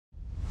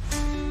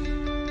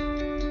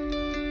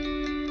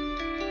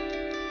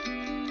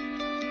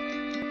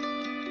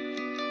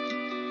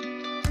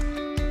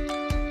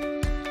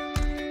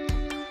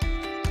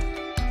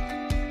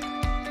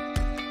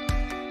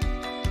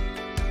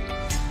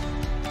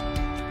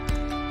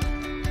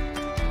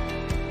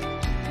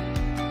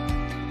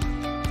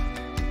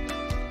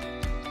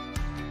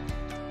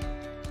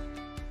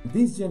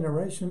This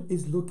generation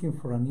is looking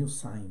for a new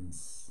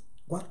signs.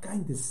 What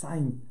kind of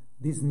sign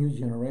this new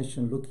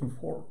generation looking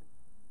for?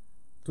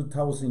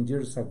 2,000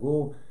 years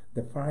ago,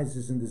 the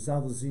Pharisees and the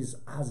Sadducees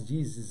asked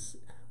Jesus,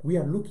 we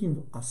are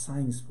looking at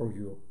signs for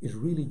you. If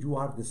really you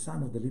are the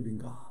Son of the living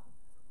God.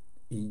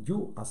 If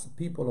you, as a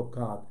people of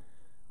God,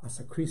 as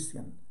a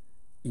Christian,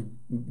 if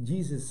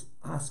Jesus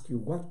asks you,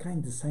 what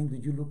kind of sign do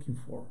you looking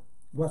for?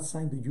 What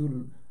sign do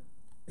you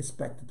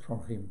expect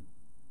from him?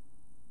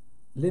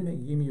 Let me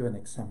give you an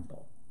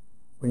example.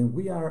 When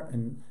we are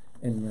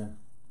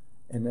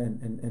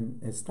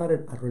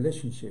started a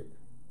relationship,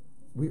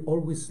 we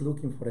always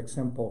looking, for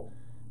example,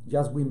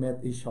 just we met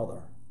each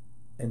other,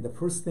 and the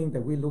first thing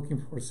that we're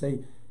looking for,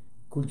 say,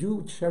 could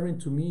you share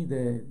to me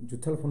your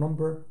telephone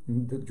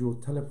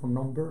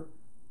number?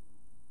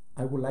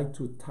 I would like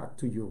to talk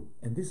to you.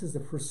 And this is the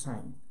first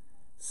sign.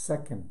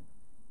 Second,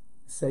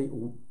 say,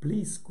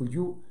 please, could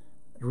you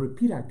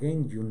repeat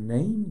again your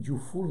name, your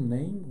full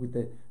name with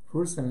the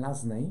first and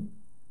last name?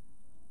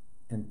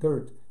 And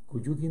third,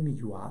 could you give me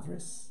your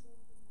address?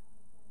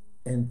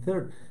 And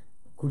third,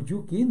 could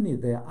you give me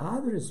the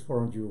address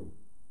for your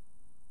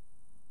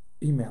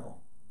email?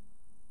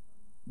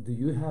 Do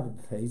you have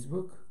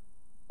Facebook?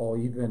 Or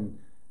even,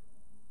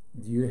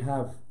 do you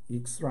have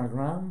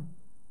Instagram?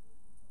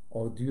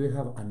 Or do you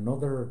have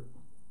another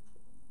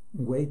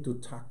way to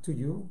talk to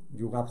you?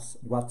 You have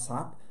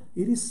WhatsApp?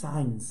 It is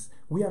signs.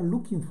 We are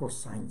looking for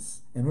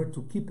signs in order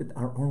to keep it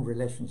our own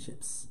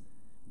relationships.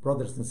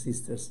 Brothers and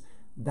sisters,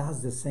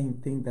 that's the same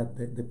thing that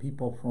the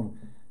people from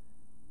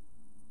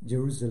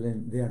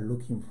Jerusalem, they are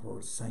looking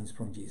for signs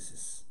from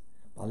Jesus.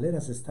 But let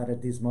us start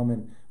at this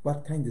moment,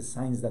 what kind of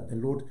signs that the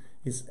Lord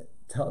is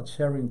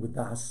sharing with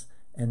us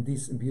in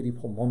this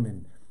beautiful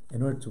moment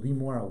in order to be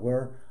more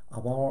aware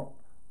of our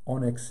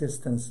own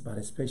existence, but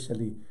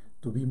especially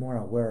to be more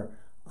aware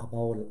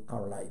about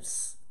our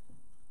lives.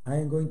 I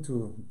am going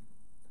to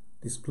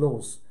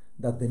disclose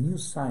that the new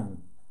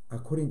sign,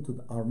 according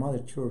to our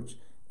Mother Church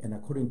and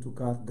according to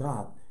God,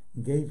 God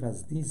gave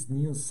us this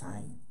new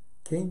sign,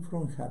 came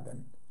from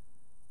heaven.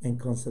 And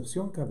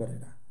Concepcion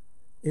Cabrera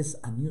is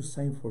a new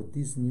sign for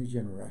this new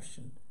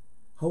generation.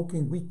 How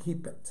can we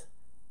keep it?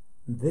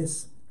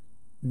 This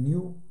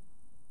new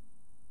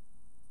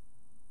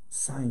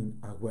sign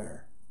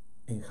aware.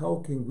 And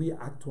how can we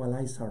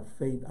actualize our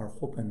faith, our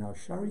hope, and our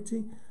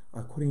charity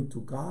according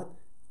to God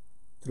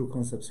through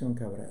Concepcion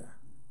Cabrera?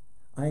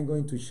 I am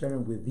going to share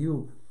with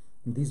you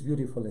this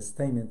beautiful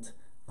statement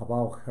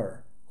about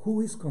her.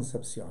 Who is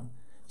Concepcion?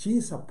 She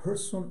is a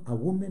person, a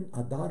woman,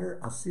 a daughter,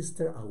 a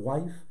sister, a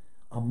wife,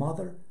 a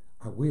mother,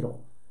 a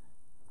widow,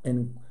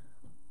 and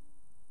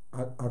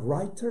a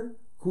writer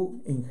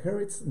who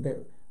inherits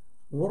the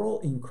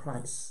world in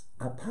Christ,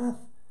 a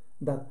path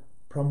that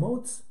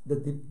promotes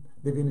the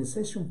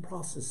divinization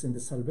process in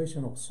the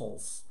salvation of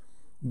souls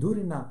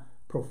during a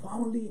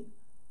profoundly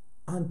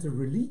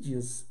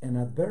anti-religious and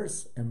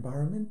adverse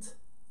environment.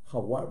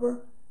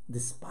 However,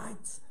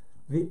 despite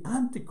the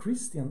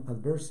anti-Christian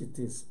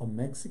adversities of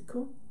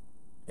Mexico,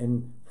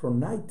 and from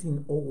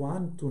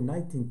 1901 to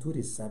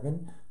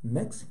 1937,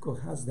 Mexico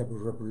has the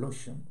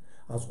revolution,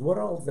 as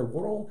well as the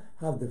world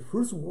have the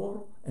First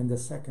World and the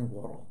Second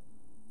World.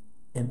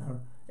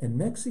 And in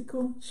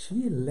Mexico,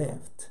 she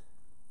left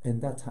in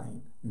that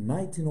time,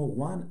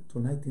 1901 to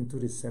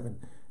 1937.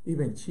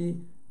 Even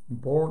she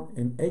born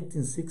in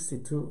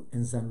 1862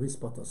 in San Luis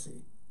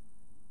Potosí.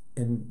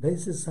 And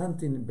this is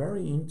something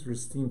very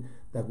interesting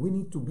that we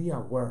need to be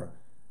aware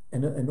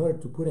in order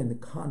to put in the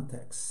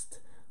context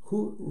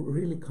who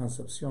really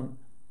Concepcion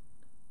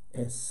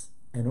is,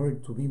 in order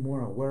to be more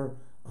aware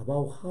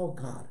about how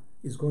God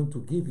is going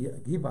to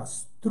give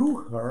us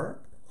through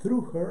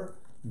her,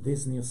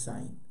 this new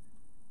sign.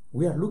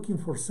 We are looking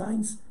for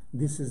signs.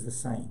 This is the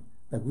sign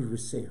that we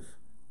receive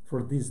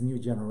for this new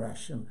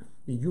generation.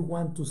 If you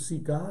want to see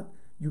God,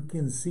 you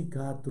can see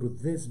God through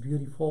this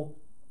beautiful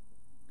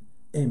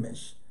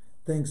image.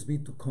 Thanks be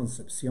to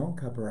Concepcion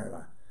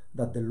Cabrera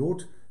that the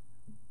Lord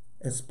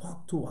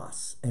spoke to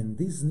us in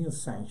this new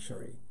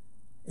sanctuary.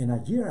 And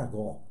a year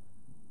ago,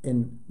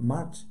 in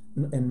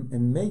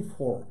May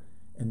 4,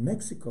 in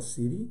Mexico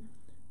City,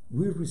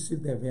 we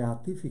received the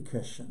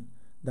beatification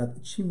that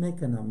she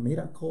making a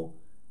miracle.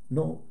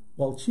 No,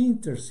 well, she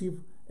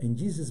interceded and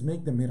Jesus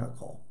made the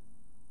miracle.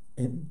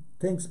 And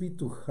thanks be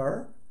to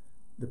her,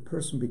 the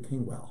person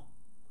became well.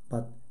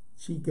 But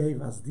she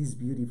gave us this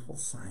beautiful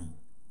sign,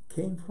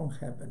 came from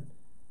heaven.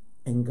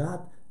 And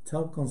God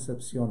tell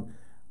Concepcion,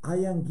 I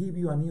am give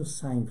you a new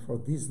sign for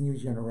this new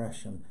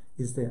generation.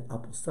 Is the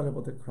Apostolic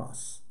of the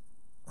Cross.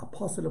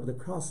 Apostle of the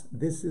Cross,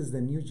 this is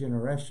the new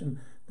generation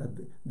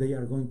that they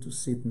are going to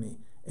seat me.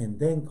 And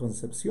then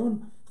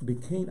Concepcion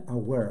became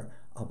aware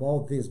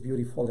about this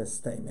beautiful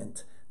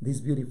statement, this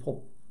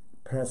beautiful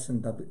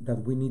person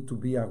that we need to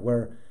be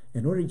aware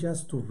in order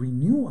just to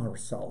renew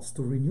ourselves,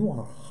 to renew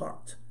our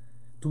heart,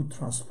 to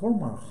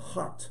transform our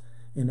heart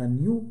in a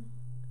new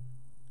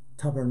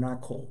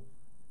tabernacle,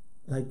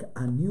 like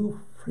a new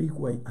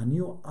freeway, a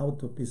new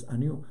autopist, a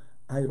new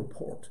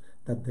airport,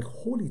 that the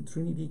Holy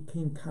Trinity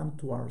can come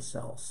to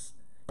ourselves.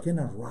 can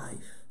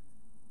arrive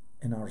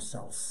in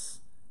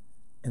ourselves.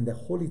 And the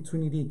Holy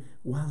Trinity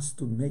wants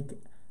to make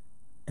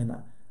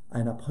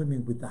an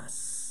appointment with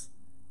us.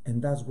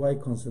 And that's why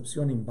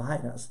Concepcion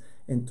invites us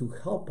and to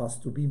help us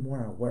to be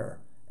more aware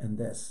in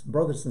this.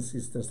 Brothers and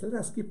sisters, let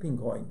us keep on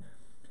going.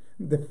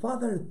 The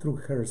Father, through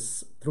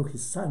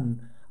his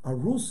Son,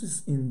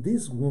 arouses in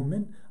this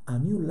woman a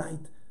new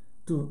light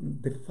to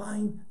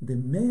define the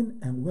men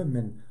and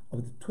women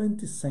of the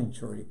 20th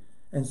century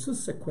and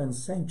subsequent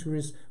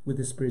centuries with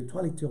the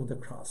spirituality of the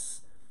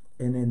cross.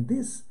 And in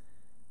this,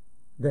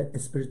 the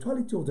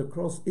spirituality of the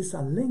cross is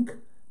a link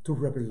to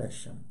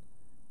revelation,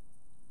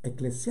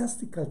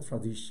 ecclesiastical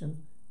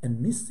tradition, and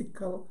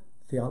mystical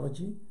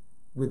theology.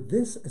 With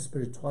this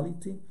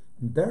spirituality,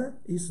 there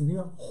is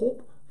new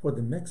hope for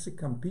the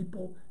Mexican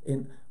people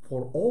and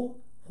for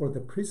the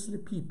priestly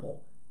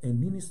people and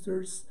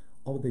ministers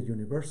of the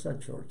Universal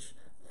Church.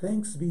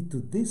 Thanks be to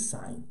this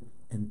sign,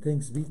 and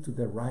thanks be to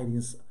the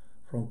writings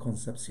from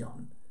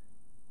Concepcion.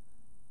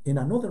 In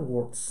other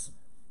words,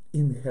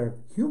 in her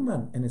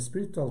human and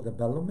spiritual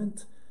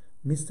development,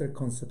 Mr.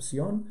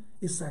 Concepcion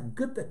is a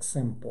good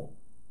example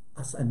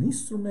as an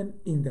instrument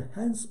in the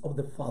hands of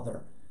the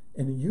Father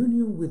in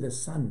union with the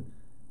Son.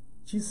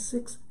 She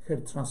seeks her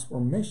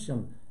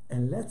transformation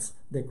and lets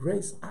the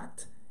grace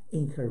act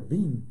in her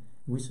being,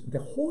 which the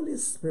Holy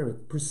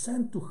Spirit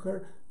presents to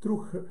her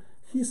through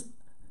his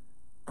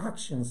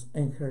actions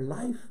and her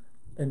life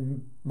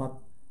and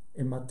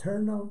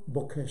maternal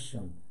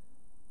vocation,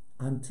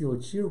 until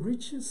she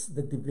reaches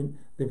the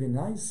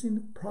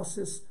divinizing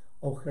process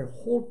of her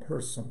whole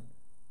person.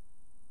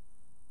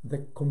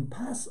 The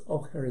compass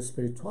of her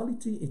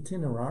spirituality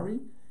itinerary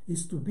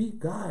is to be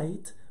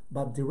guided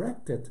but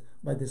directed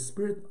by the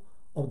Spirit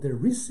of the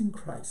risen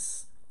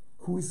Christ,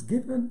 who is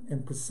given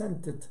and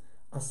presented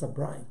as a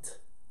bride,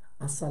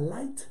 as a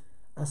light,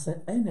 as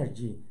an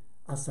energy,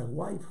 as a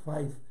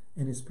Wi-Fi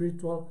and a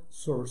spiritual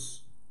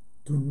source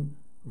to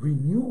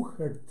renew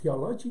her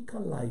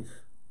theological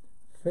life,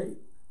 faith,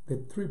 the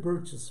three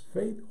virtues,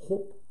 faith,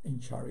 hope,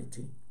 and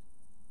charity.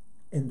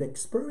 And the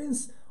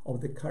experience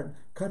of the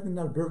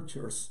cardinal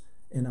virtues,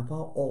 and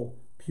above all,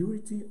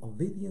 purity,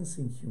 obedience,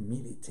 and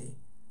humility.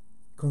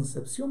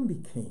 Concepcion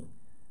became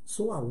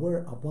so aware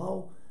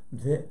about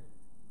the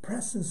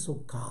presence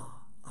of God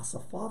as a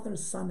Father,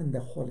 Son, and the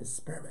Holy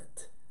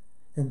Spirit.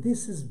 And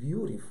this is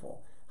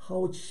beautiful,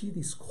 how she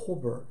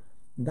discovered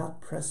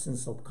that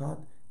presence of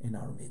God in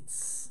our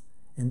midst.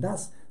 And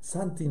that's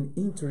something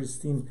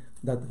interesting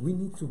that we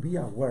need to be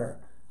aware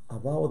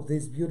about,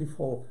 this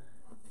beautiful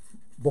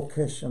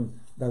vocation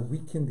that we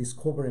can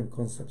discover in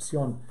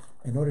Concepcion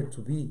in order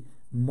to be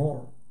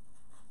more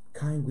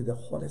kind with the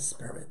Holy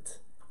Spirit.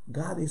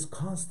 God is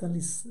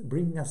constantly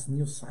bringing us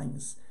new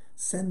signs,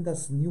 send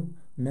us new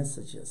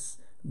messages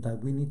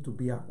that we need to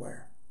be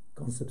aware.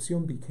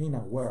 Concepcion became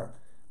aware.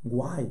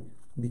 Why?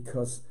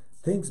 Because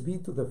thanks be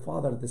to the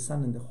Father, the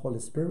Son, and the Holy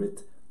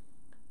Spirit,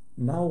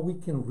 now we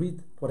can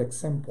read, for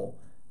example,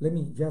 let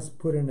me just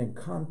put it in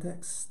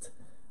context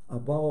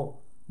about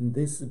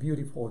this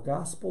beautiful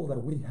gospel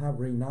that we have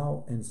right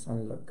now in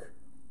St. Luke.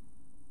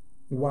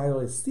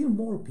 While still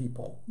more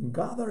people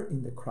gather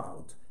in the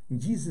crowd,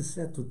 Jesus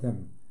said to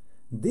them,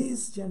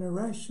 "This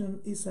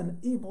generation is an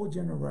evil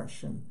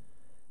generation.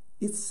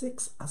 It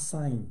seeks a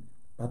sign,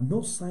 but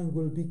no sign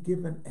will be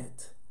given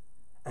it,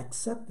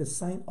 except the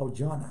sign of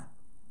Jonah.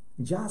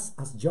 Just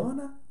as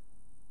Jonah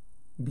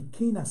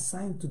became a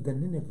sign to the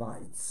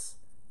Ninevites,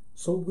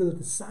 so will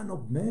the Son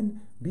of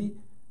Man be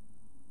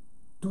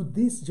to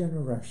this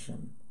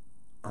generation.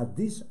 At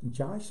this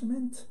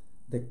judgment,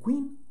 the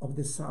Queen of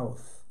the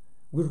South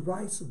will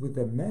rise with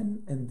the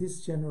men in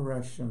this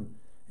generation,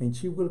 and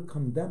she will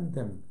condemn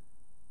them,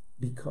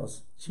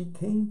 because she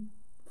came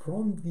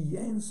from the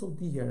ends of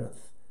the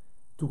earth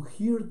to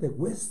hear the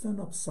wisdom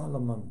of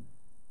Solomon.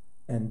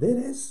 And there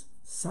is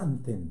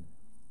something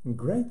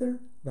greater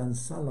than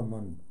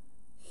Solomon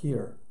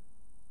here.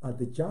 At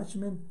the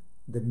judgment,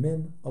 the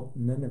men of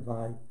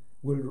Nineveh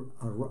will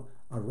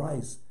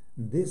arise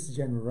this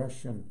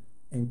generation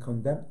and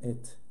condemn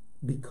it,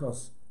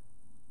 because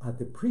at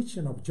the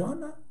preaching of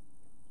Jonah,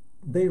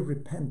 they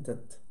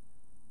repented.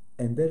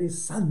 And there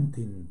is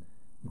something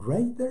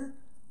greater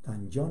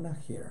than Jonah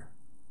here.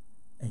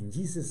 And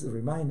Jesus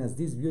reminds us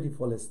this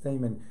beautiful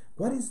statement.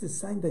 What is the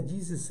sign that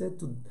Jesus said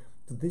to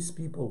these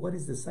people? What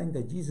is the sign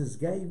that Jesus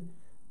gave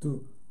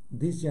to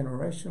this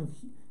generation?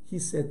 He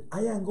said,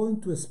 I am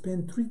going to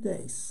spend 3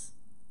 days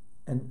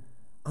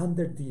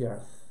under the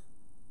earth,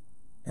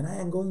 and I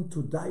am going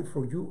to die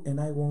for you, and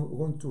I am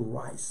going to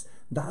rise.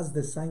 That's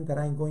the sign that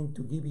I'm going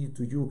to give you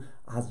to you.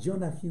 As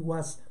Jonah, he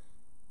was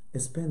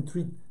spent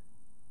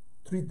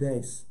three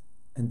days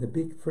and the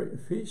big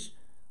fish,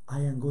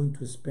 I am going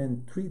to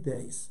spend 3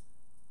 days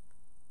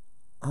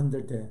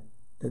under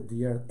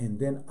the earth, and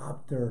then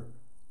after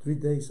 3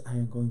 days I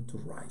am going to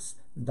rise.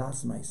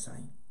 That's my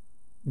sign.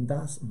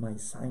 That's my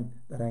sign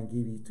that I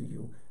give you to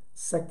you.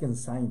 Second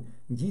sign,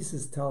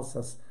 Jesus tells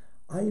us,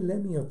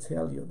 let me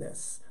tell you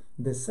this.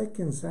 The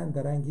second sign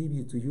that I give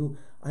you to you,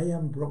 I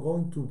am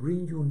going to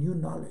bring you new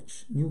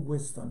knowledge, new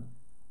wisdom.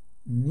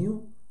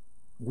 new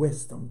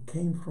wisdom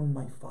came from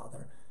my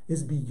Father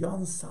is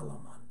beyond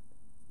Solomon,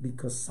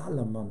 because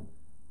Solomon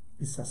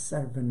is a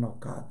servant of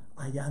God.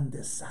 I am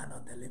the Son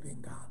of the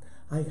living God.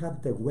 I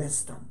have the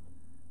wisdom,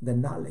 the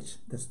knowledge,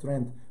 the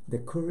strength, the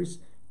courage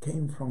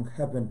came from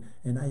heaven,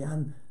 and I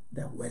am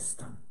the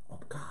wisdom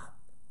of God.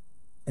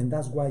 And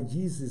that's why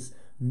Jesus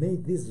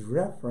made this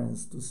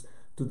reference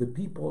to the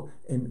people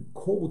and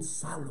quote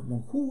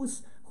Solomon. Who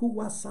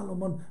was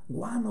Solomon?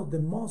 One of the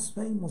most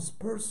famous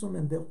person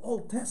in the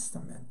Old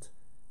Testament.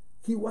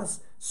 He was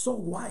so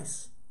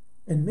wise.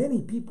 And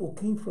many people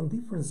came from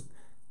different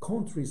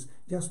countries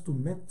just to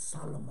meet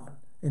Solomon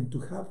and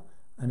to have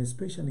an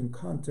special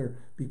encounter,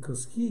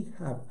 because he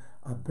had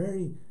a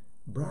very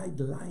bright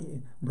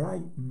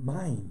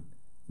mind.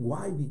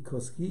 Why?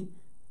 Because he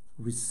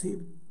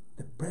received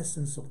the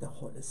presence of the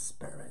Holy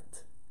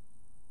Spirit.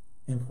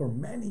 And for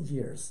many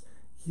years,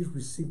 he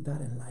received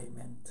that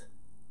enlightenment.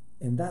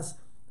 And that's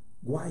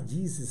why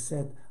Jesus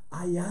said,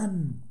 I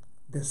am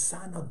the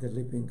Son of the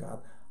living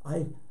God.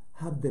 I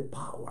have the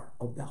power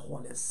of the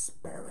Holy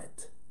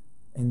Spirit.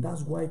 And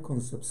that's why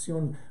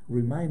Concepcion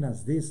reminds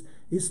us this.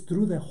 Is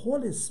through the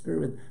Holy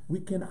Spirit we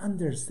can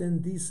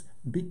understand this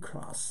big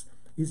cross.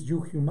 It's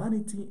your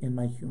humanity and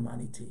my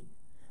humanity.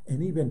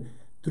 And even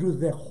through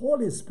the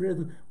Holy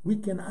Spirit we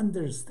can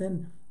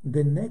understand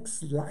the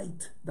next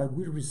light that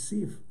we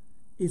receive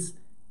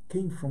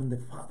came from the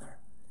Father.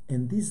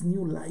 And this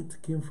new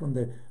light came from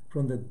the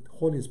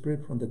Holy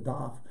Spirit, from the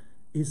dove.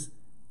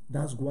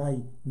 That's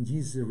why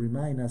Jesus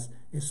reminds us,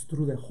 it's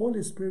through the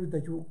Holy Spirit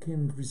that you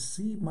can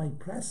receive my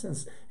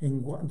presence.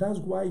 And that's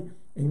why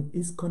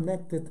it's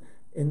connected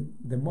in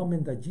the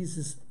moment that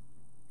Jesus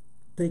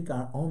take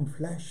our own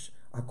flesh,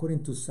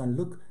 according to St.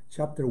 Luke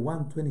chapter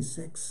 1,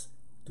 26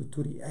 to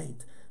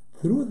 38.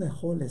 Through the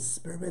Holy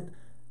Spirit,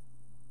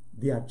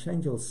 the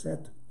archangel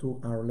said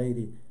to Our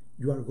Lady,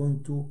 you are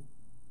going to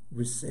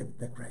receive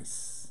the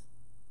grace.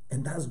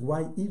 And that's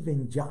why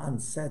even John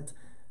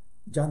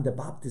the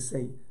Baptist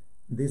said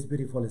this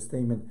beautiful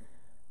statement,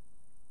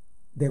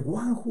 the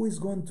one who is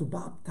going to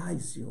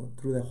baptize you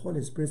through the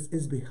Holy Spirit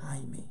is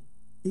behind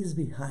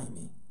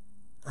me,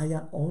 I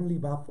am only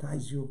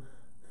baptize you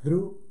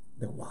through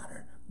the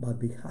water, but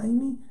behind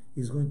me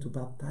is going to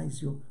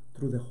baptize you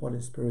through the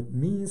Holy Spirit.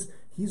 Means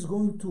he's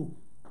going to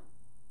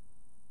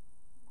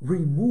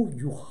remove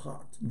your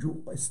heart, your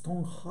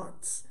stone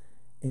hearts,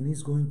 and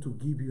he's going to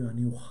give you a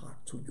new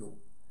heart to you.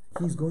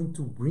 He's going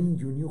to bring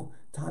you new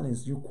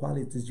talents, new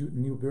qualities,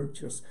 new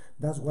virtues.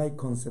 That's why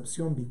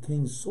Concepcion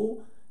became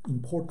so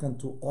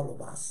important to all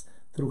of us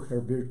through her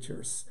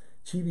virtues.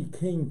 She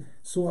became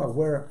so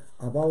aware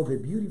about the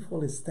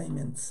beautiful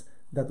statements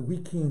that we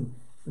can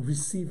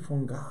receive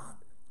from God,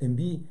 and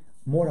be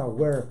more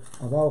aware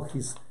about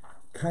his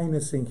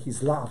kindness and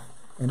his love,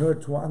 in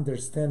order to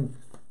understand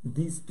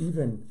this,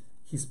 even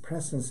his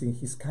presence and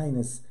his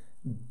kindness.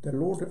 The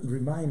Lord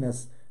reminds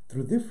us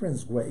through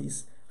different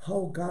ways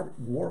how God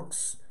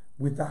works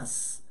with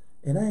us.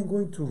 And I am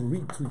going to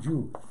read to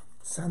you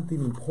something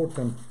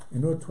important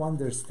in order to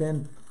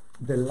understand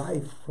the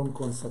life from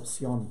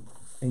Concepcion.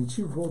 And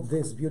she wrote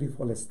this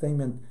beautiful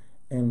statement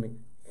in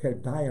her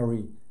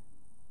diary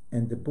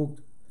in the book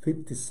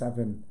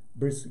 57,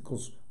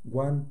 verses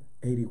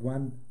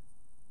 181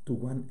 to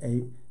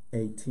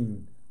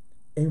 118.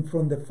 And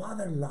from the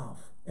Father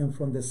love, and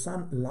from the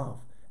Son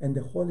love, and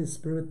the Holy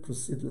Spirit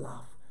proceed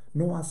love.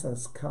 No as a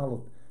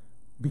scald,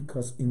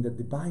 because in the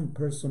divine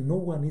person no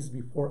one is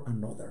before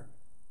another.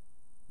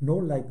 No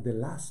like the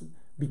last,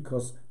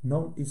 because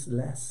none is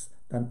less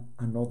than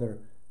another.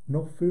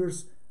 No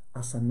first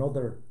as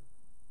another.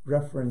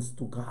 Reference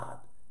to God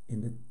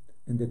in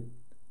the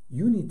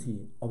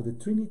unity of the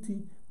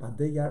Trinity, but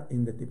they are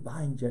in the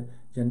divine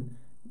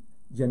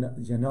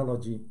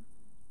genealogy.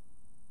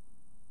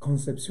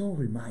 Concepcion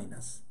reminds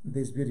us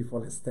this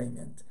beautiful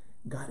statement: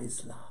 God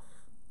is love,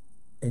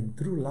 and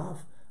through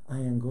love I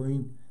am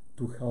going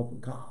to help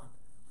God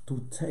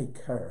to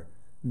take care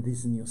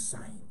this new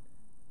sign.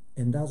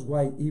 And that's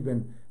why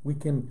even we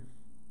can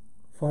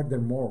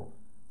furthermore,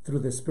 through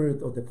the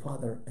Spirit of the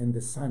Father and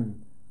the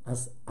Son,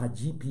 as a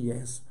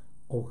GPS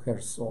of her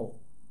soul,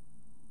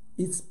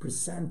 it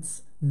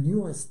presents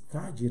new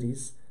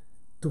strategies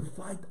to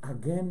fight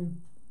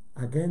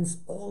against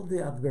all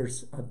the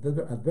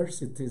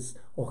adversities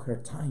of her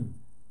time,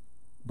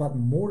 but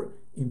more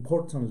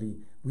importantly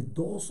with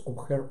those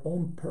of her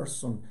own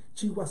person.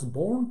 She was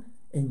born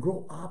and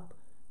grew up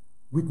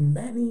with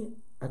many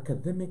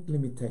academic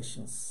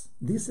limitations.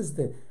 This is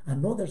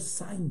another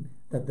sign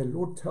that the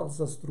Lord tells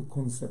us through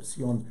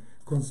Concepcion.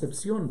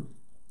 Concepcion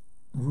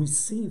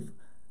received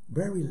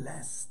very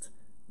less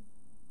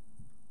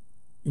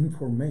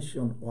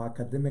information or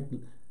academic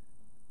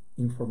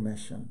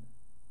information.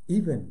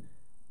 Even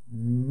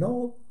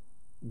no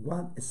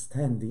one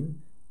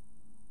standing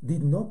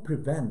did not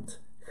prevent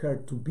her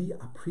to be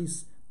a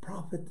priest,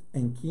 prophet,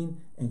 and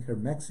king in her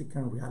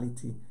Mexican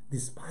reality,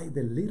 despite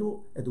the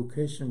little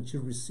education she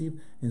received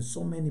in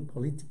so many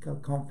political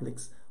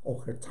conflicts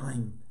of her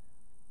time.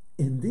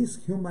 In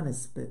this human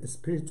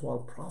spiritual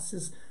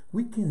process,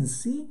 we can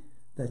see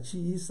that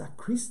she is a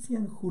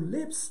Christian who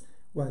lives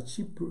what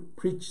she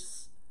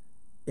preaches.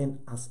 And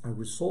as a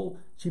result,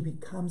 she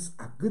becomes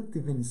a good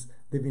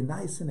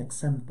divinizing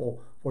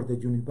example for the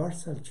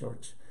universal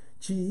church.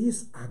 She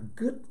is a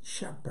good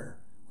shepherd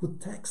who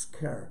takes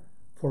care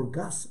for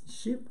God's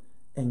sheep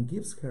and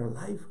gives her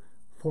life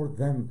for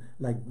them.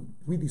 Like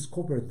we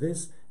discovered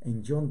this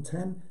in John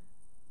 10,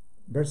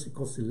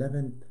 verses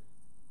 11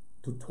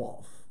 to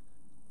 12.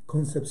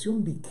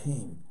 Concepcion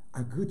became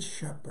a good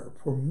shepherd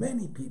for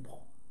many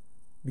people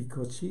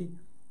because she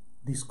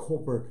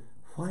discovered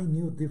 5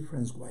 new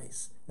different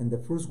ways. And the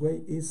first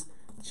way is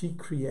she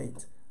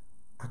created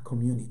a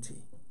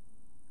community,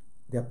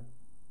 the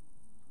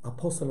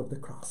Apostle of the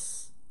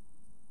Cross,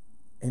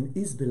 and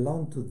it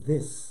belonged to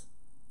this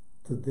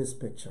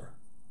picture.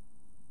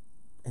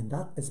 And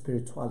that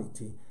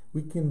spirituality,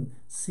 we can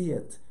see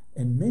it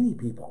in many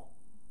people,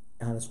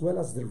 as well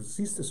as the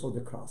Sisters of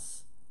the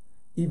Cross.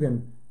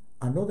 Even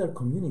another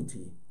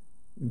community,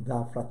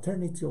 the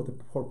Fraternity of the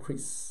Four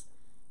Priests,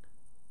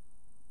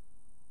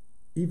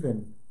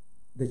 even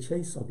the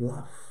Chase of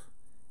Love,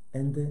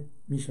 and the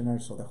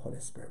Missionaries of the Holy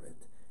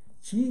Spirit.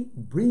 She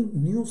bring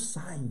new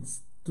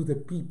signs to the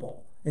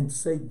people and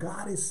say,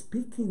 God is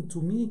speaking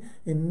to me,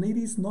 and it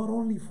is not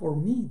only for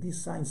me,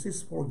 this signs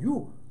is for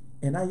you.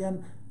 And I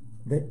am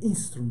the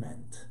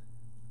instrument.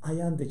 I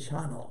am the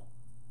channel.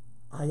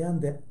 I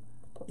am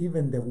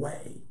even the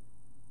way.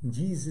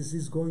 Jesus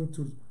is going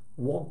to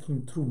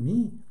walking through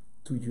me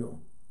to you.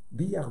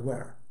 Be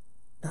aware.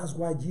 That's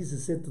why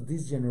Jesus said to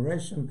this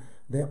generation,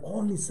 the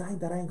only sign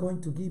that I am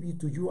going to give you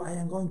to you, I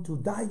am going to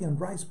die and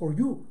rise for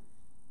you.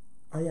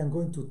 I am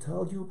going to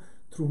tell you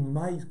through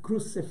my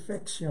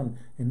crucifixion.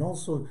 And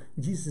also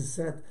Jesus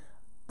said,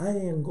 I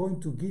am going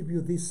to give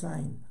you this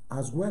sign.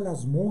 As well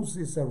as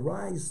Moses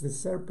arise the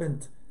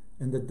serpent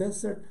in the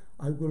desert,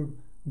 I will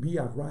be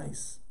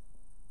arise.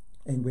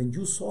 And when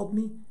you saw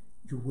me,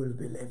 you will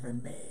believe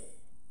in me.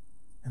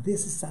 And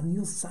this is a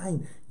new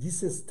sign.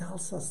 Jesus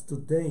tells us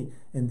today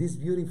in this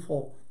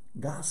beautiful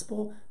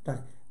gospel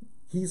that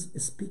he's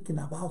speaking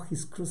about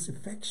his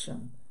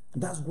crucifixion.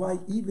 That's why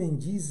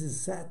even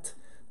Jesus said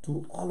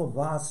to all of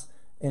us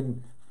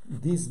in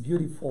this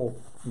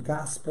beautiful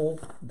gospel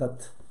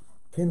that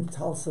Ken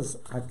tells us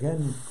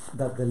again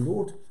that the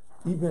Lord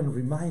even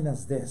reminds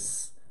us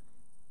this.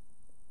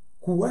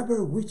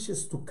 Whoever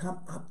wishes to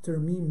come after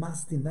me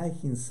must deny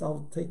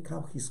himself, take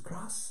up his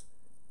cross,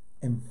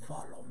 and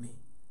follow me.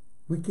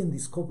 We can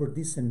discover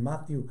this in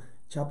Matthew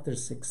chapter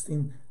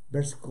 16,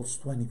 verses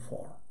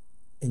 24.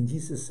 And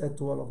Jesus said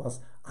to all of us,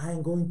 I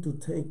am going to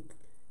take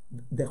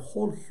the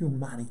whole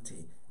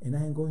humanity and I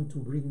am going to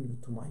bring you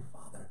to my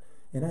Father.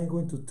 And I am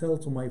going to tell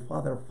to my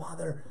Father,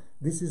 Father,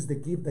 this is the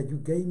gift that you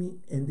gave me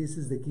and this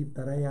is the gift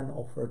that I am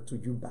offered to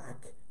you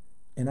back.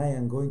 And I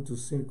am going to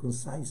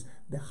circumcise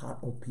the heart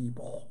of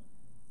people.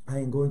 I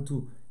am going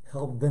to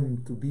help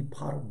them to be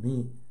part of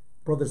me.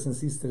 Brothers and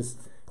sisters,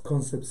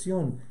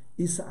 Concepcion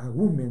is a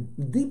woman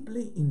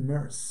deeply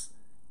immersed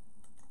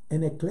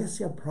in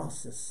ecclesial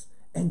process,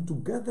 and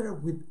together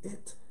with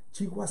it,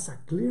 she was a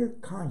clear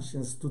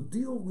conscience to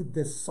deal with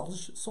the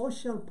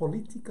social,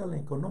 political,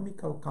 and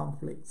economical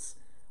conflicts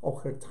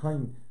of her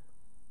time.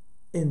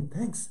 And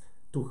thanks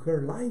to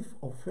her life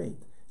of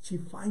faith, she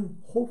finds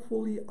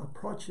hopefully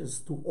approaches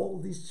to all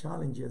these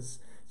challenges.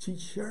 She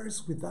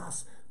shares with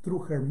us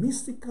through her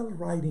mystical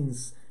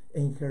writings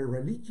and her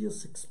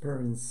religious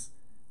experience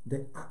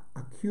the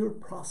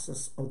acute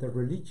process of the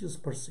religious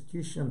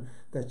persecution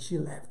that she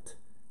left.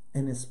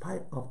 And in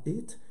spite of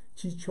it,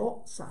 she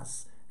shows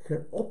us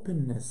her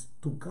openness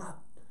to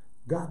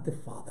God the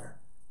Father,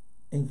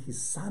 and his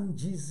Son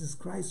Jesus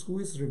Christ, who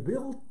is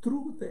revealed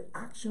through the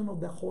action of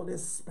the Holy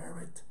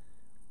Spirit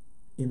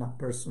in a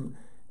person.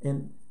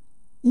 And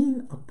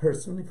in a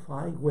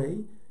personified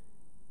way,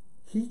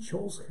 he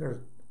shows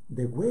her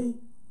the way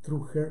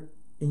through her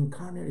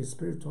incarnate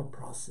spiritual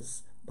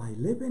process by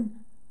living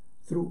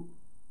through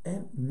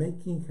and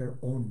making her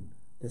own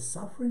the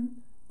suffering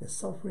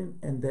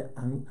and the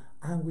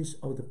anguish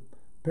of the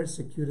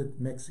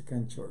persecuted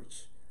Mexican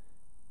church.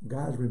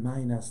 God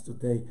reminds us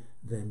today,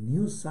 the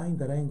new sign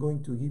that I'm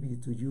going to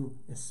give to you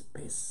is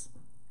peace.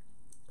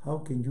 How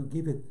can you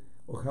give it,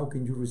 or how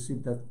can you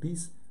receive that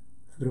peace?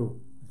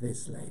 Through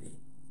this lady.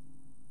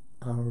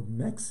 Our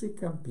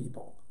Mexican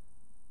people,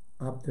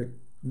 after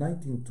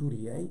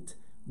 1938,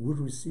 will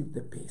receive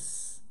the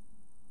peace.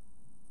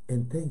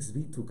 And thanks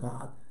be to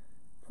God,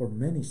 for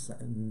many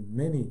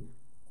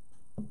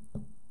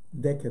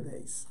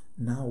decades,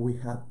 now we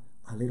have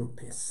a little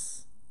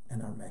peace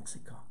in our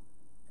Mexico.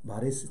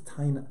 But it's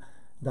time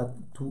that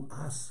to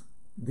ask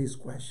this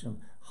question,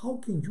 how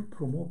can you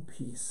promote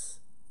peace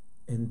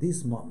in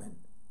this moment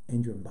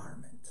in your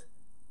environment?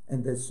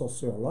 And the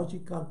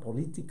sociological,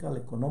 political,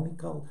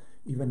 economical,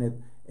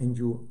 even in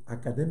your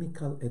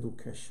academical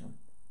education.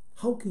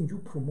 How can you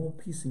promote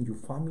peace in your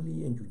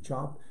family and your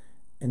job,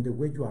 and the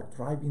way you are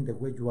driving, the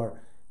way you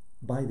are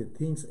buy the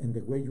things, and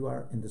the way you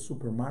are in the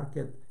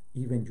supermarket,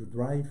 even you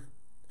drive?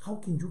 How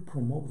can you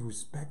promote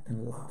respect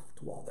and love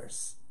to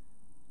others?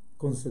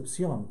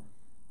 Concepcion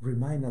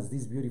remind us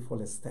this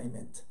beautiful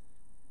statement.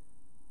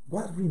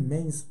 What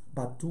remains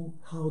but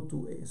how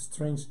to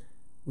estrange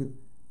with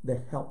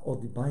the help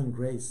of divine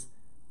grace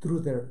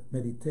through their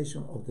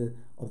meditation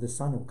of the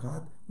Son of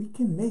God? We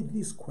can make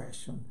this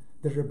question.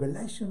 The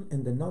revelation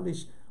and the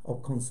knowledge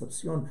of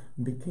Concepcion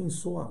became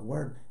so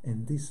aware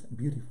in this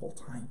beautiful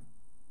time.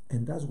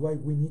 And that's why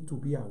we need to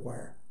be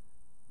aware.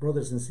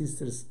 Brothers and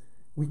sisters,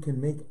 we can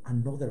make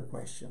another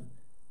question.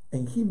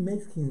 And he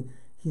makes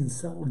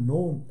himself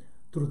known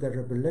through the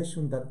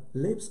revelation that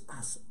leaves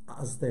us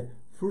as the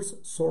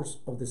first source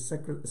of the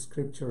sacred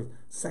scripture.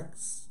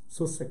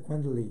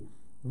 Subsequently,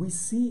 we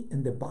see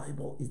in the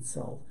Bible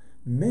itself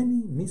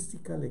many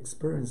mystical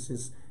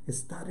experiences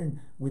starting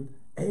with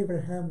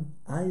Abraham,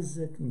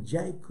 Isaac,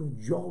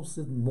 Jacob,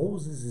 Joseph,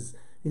 Moses,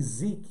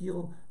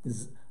 Ezekiel,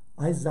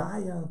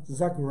 Isaiah,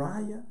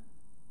 Zechariah,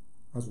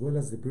 as well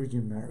as the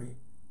Virgin Mary,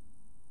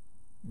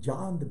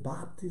 John the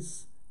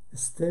Baptist,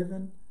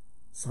 Stephen,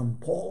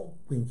 St. Paul,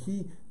 when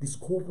he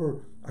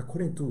discovered,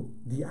 according to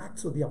the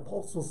Acts of the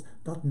Apostles,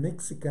 that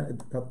mystical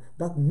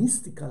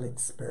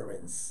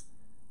experience.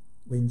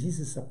 When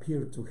Jesus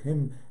appeared to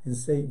him and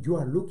said, "You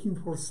are looking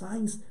for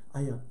signs,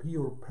 I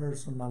appear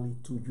personally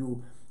to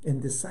you."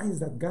 And the signs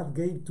that God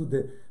gave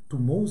to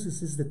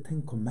Moses is the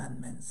 10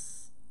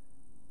 Commandments.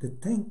 The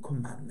 10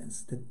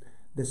 Commandments,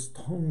 the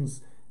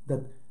stones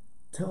that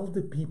tell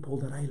the people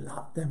that I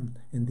love them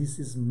and this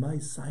is my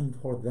sign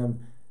for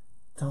them.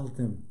 Tell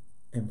them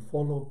and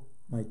follow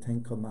my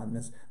 10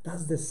 Commandments.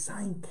 That's the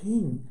sign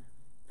came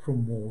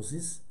from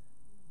Moses.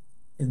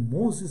 And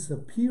Moses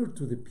appeared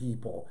to the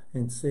people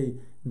and say,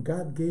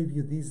 God gave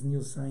you these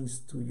new signs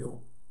to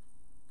you.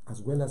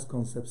 As well as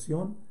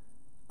Concepcion,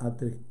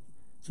 after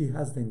she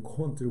has the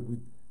encounter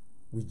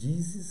with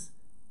Jesus,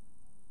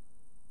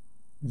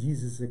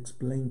 Jesus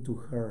explained to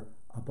her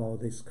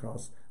about this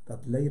cross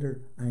that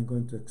later I'm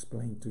going to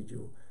explain to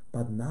you.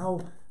 But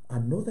now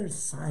another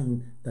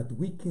sign that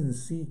we can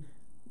see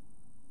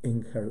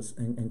in her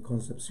in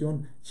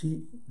Concepcion,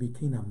 she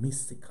became a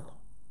mystical.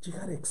 She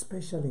had a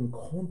special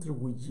encounter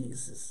with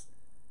Jesus,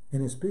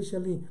 and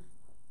especially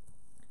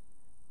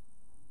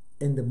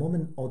in the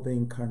moment of the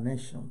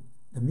incarnation,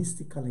 the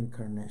mystical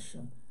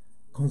incarnation.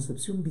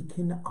 Concepcion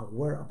became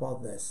aware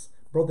about this.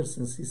 Brothers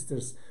and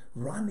sisters,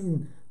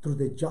 running through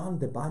the John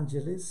the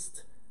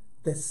Evangelist,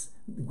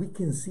 we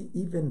can see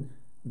even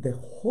the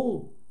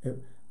whole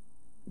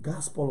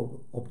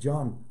Gospel of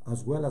John,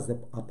 as well as the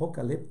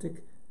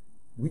Apocalyptic,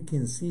 we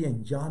can see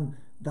in John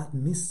that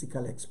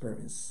mystical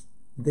experience.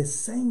 The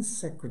same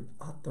sacred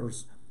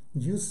authors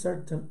use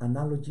certain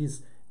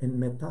analogies and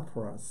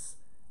metaphors,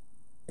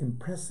 and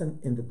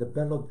present in the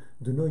developed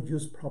do not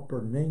use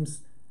proper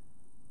names,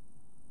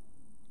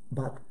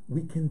 but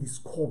we can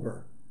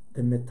discover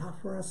the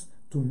metaphors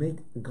to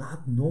make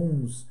God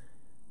known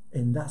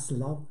and thus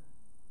love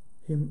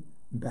Him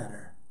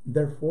better.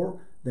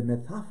 Therefore, the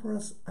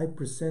metaphors I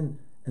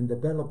present and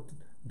developed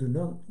do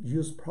not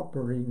use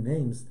proper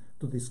names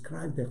to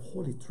describe the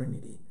Holy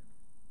Trinity,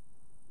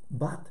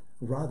 but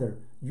rather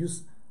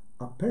use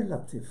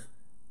appellative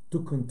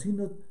to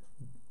continue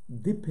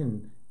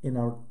deepen in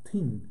our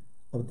theme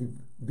of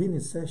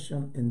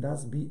divinization and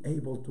thus be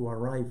able to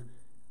arrive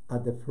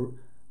at the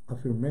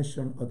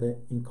affirmation of the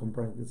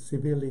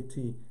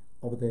incomprehensibility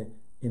of the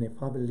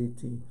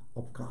ineffability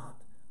of God.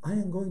 I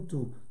am going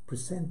to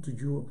present to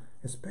you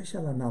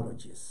special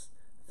analogies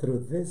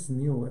through this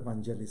new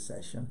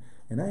evangelization,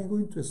 and I am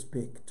going to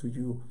speak to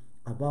you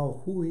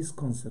about who is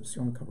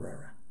Concepcion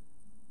Cabrera.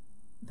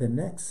 The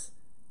next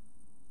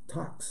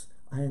talks,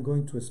 I am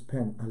going to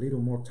spend a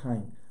little more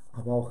time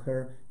about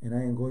her, and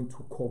I am going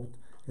to quote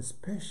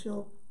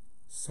special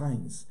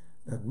signs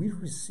that we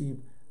receive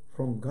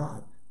from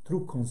God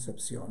through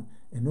Concepcion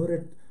in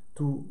order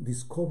to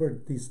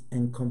discover this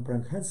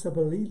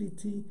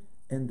incomprehensibility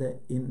and the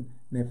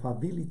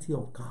ineffability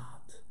of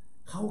God.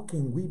 How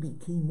can we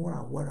become more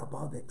aware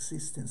about the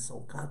existence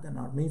of God in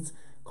our midst?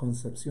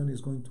 Concepcion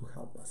is going to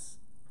help us.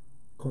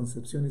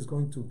 Concepcion is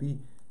going to be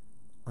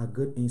a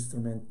good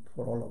instrument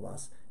for all of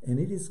us. And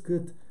it is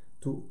good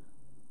to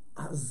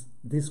ask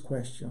this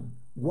question.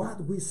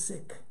 What we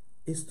seek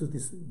is to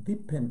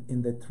deepen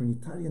in the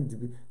Trinitarian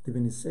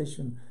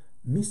divinization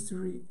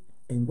mystery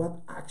and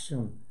what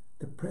action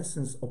the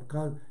presence of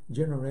God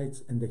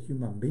generates in the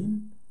human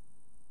being.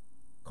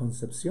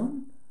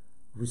 Concepcion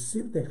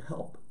received the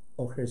help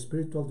of her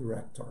spiritual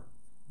director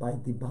by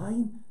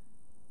divine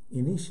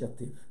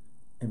initiative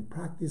and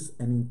practice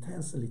an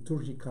intense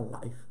liturgical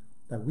life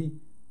that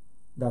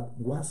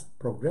was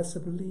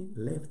progressively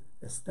lived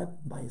step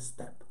by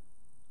step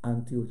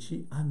until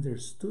she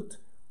understood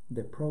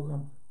the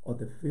program of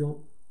the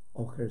field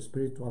of her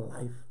spiritual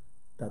life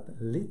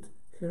that led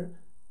her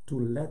to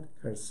let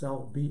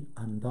herself be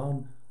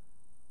undone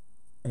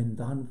and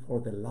done for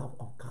the love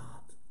of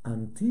God,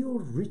 until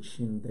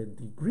reaching the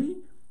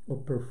degree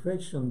of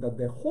perfection that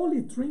the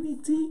Holy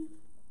Trinity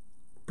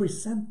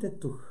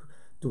presented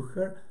to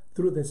her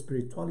through the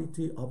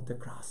spirituality of the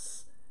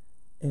cross.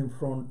 And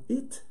from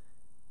it,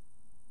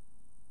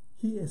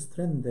 He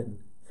strengthened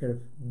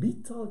her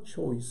vital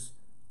choice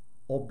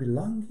of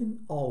belonging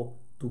all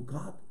to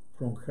God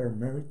from her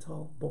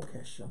marital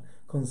vocation.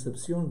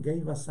 Concepcion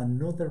gave us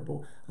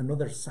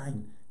another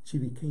sign. She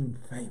became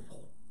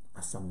faithful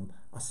as a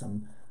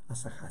husband,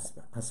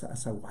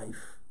 as a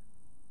wife.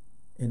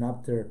 And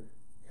after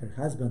her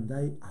husband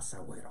died, as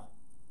a widow.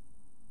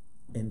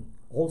 And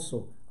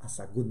also as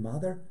a good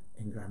mother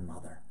and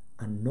grandmother.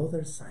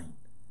 Another sign.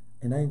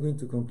 And I'm going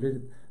to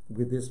conclude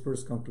with this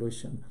first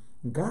conclusion.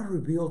 God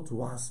revealed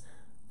to us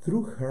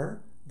through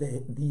her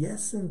the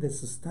essence, the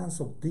substance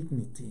of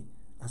dignity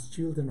as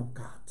children of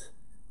God,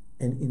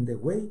 and in the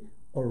way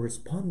of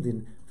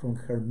responding from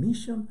her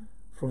mission,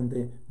 from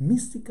the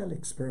mystical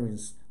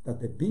experience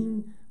that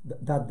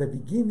the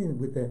beginning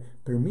with the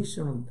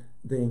permission of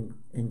the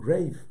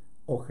engrave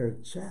of her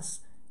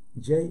chest,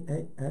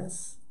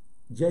 JHS,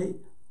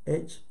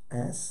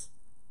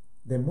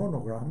 the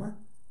monogramma,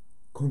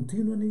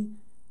 continually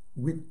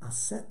with a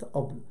set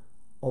of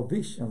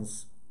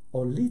visions,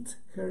 or lead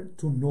her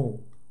to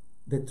know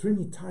the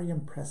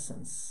Trinitarian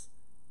presence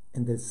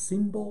and the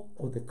symbol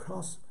of the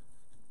cross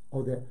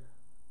of the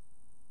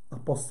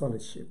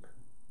apostoleship.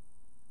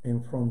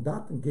 And from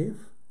that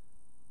gift,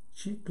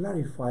 she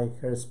clarified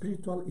her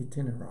spiritual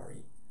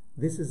itinerary.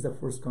 This is the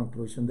first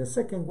conclusion. The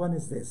second one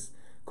is this: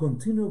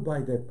 continue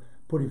by the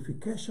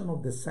purification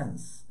of the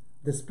sense,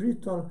 the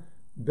spiritual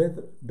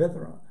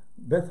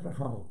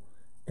betrothal,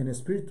 and a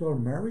spiritual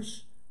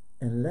marriage,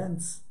 and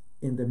lens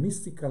in the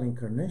mystical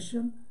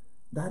incarnation.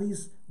 That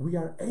is, we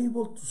are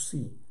able to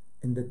see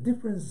in the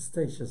different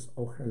stages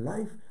of her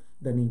life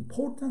the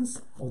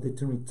importance of the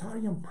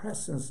Trinitarian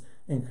presence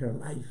in her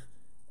life,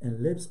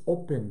 and leaves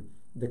open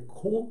the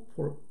call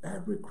for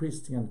every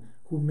Christian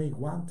who may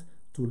want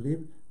to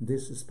live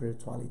this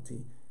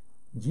spirituality.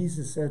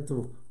 Jesus said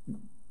to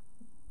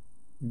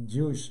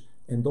Jews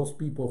and those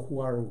people who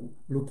are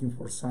looking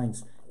for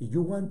signs, if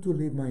you want to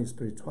live my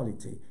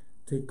spirituality,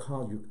 take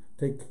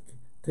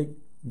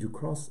your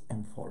cross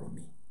and follow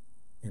me.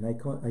 And I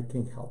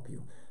can help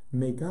you.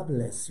 May God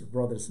bless you,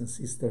 brothers and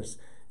sisters,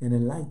 and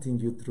enlighten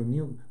you through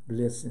new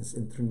blessings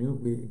and through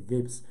new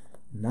gifts.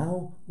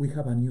 Now we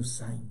have a new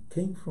sign,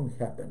 came from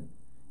heaven.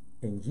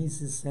 And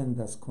Jesus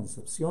sent us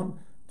Concepcion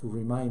to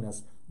remind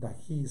us that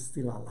He is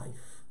still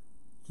alive.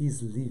 He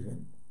is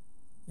living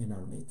in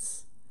our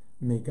midst.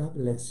 May God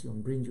bless you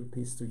and bring you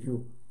peace to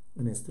you,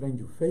 and strengthen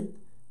your faith,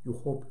 your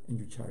hope, and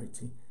your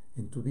charity,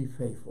 and to be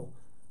faithful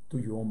to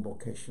your own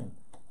vocation.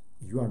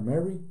 If you are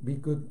married, be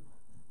good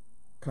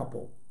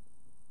couple.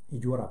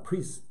 If you are a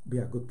priest, be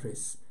a good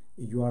priest.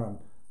 If you are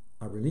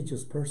a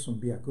religious person,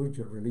 be a good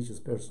religious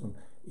person.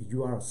 If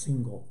you are a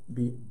single,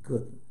 be a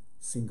good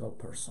single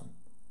person.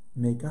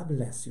 May God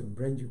bless you and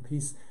bring you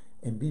peace,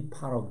 and be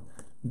part of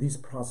this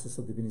process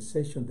of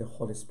divinization, the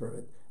Holy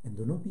Spirit. And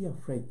do not be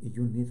afraid if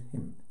you need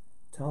Him.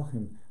 Tell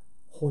Him,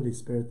 Holy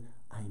Spirit,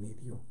 I need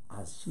you,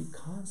 as she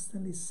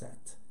constantly said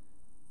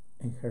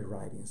in her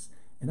writings.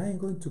 And I am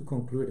going to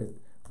conclude it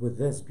with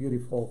this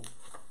beautiful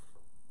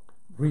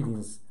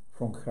readings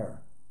from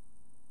her.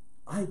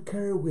 I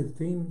carry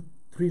within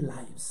 3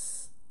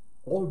 lives,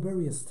 all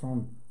very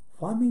strong.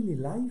 Family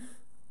life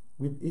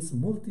with its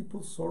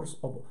multiple source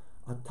of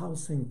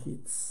 1,000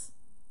 kids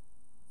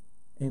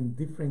and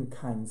different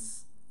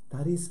kinds.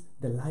 That is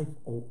the life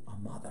of a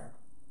mother.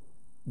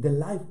 The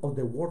life of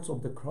the words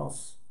of the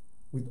cross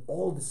with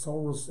all the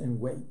sorrows and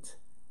weight,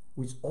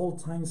 which all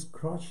times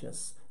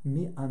crushes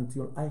me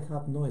until I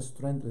have no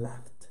strength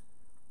left.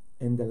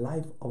 And the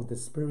life of the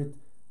spirit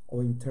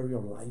or interior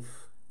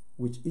life,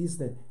 which is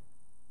the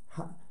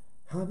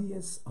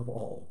heaviest of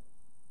all,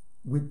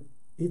 with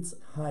its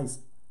highs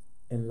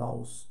and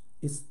lows,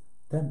 its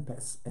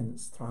tempests and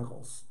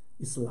struggles,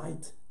 its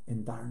light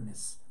and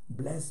darkness.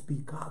 Blessed be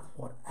God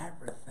for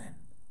everything.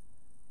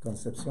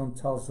 Concepcion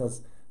tells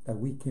us that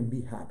we can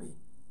be happy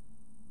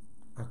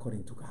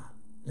according to God.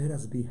 Let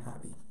us be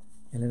happy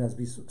and let us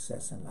be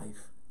success in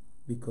life,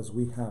 because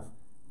we have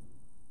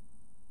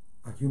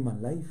a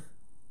human life,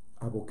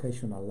 a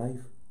vocational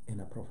life, and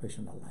a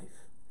professional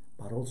life,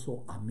 but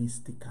also a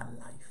mystical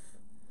life.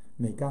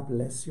 May God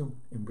bless you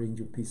and bring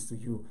you peace to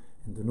you,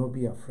 and do not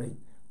be afraid.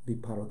 Be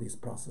part of this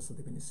process of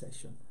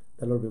divinization.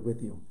 The Lord be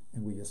with you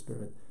and with your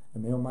spirit.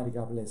 And may Almighty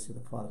God bless you,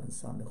 the Father and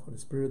Son and the Holy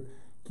Spirit.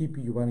 Keep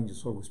you and your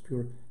soul with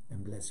pure,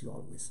 and bless you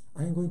always.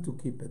 I am going to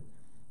keep it,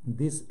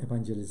 this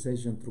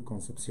evangelization through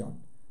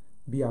Concepcion.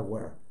 Be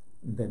aware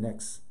the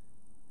next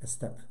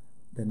step,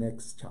 the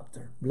next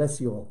chapter. Bless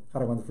you all.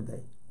 Have a wonderful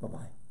day.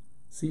 Bye-bye.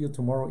 See you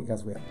tomorrow,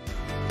 God's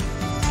will.